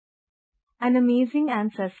An amazing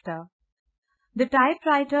ancestor. The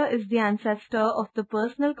typewriter is the ancestor of the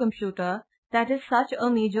personal computer that is such a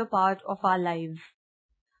major part of our lives.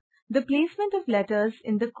 The placement of letters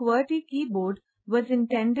in the QWERTY keyboard was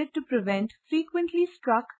intended to prevent frequently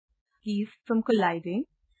struck keys from colliding,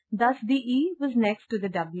 thus the E was next to the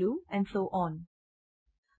W and so on.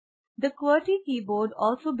 The QWERTY keyboard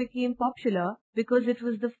also became popular because it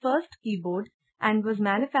was the first keyboard and was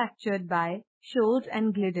manufactured by Scholz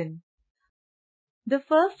and Glidden. The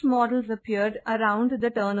first models appeared around the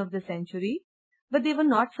turn of the century, but they were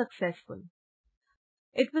not successful.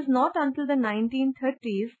 It was not until the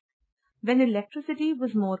 1930s, when electricity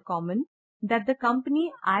was more common, that the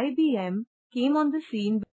company IBM came on the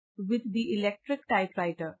scene with the electric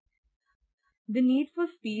typewriter. The need for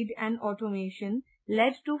speed and automation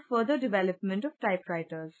led to further development of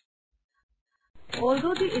typewriters.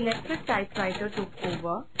 Although the electric typewriter took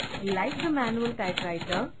over, like the manual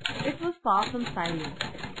typewriter, it was far from silent.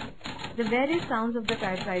 The very sounds of the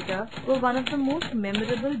typewriter were one of the most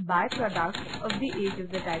memorable byproducts of the age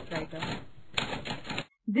of the typewriter.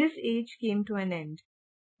 This age came to an end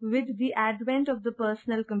with the advent of the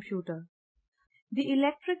personal computer. The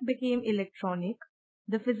electric became electronic,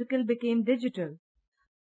 the physical became digital.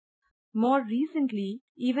 More recently,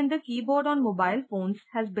 even the keyboard on mobile phones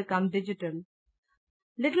has become digital.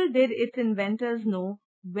 Little did its inventors know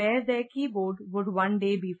where their keyboard would one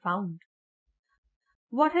day be found.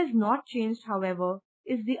 What has not changed, however,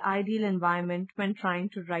 is the ideal environment when trying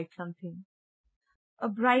to write something. A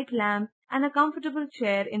bright lamp and a comfortable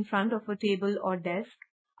chair in front of a table or desk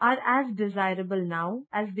are as desirable now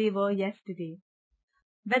as they were yesterday.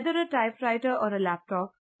 Whether a typewriter or a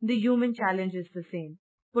laptop, the human challenge is the same,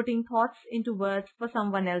 putting thoughts into words for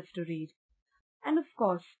someone else to read. And of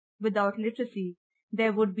course, without literacy,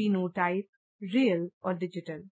 there would be no type, real or digital.